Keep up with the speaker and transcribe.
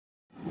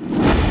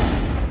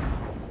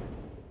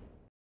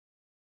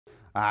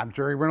I'm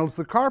Jerry Reynolds,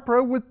 the Car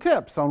Pro, with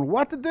tips on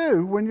what to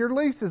do when your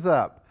lease is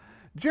up.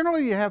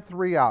 Generally, you have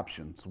three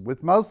options.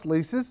 With most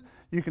leases,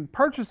 you can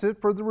purchase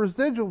it for the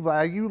residual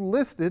value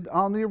listed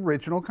on the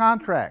original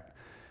contract.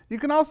 You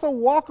can also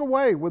walk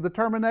away with a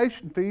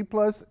termination fee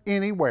plus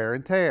any wear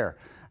and tear.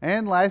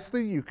 And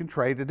lastly, you can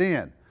trade it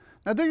in.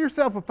 Now do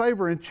yourself a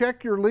favor and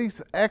check your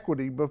lease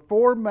equity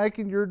before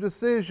making your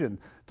decision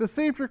to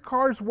see if your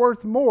car is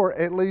worth more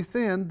at lease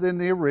end than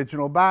the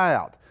original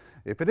buyout.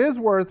 If it is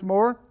worth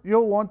more,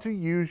 you'll want to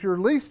use your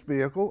leased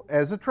vehicle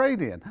as a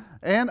trade-in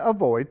and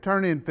avoid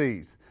turn-in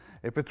fees.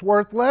 If it's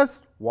worth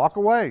less, walk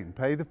away and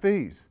pay the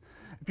fees.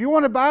 If you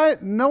want to buy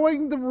it,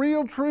 knowing the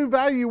real true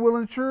value will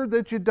ensure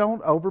that you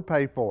don't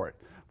overpay for it.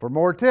 For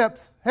more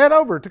tips, head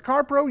over to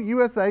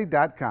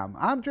carprousa.com.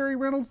 I'm Jerry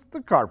Reynolds,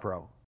 the Car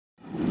Pro.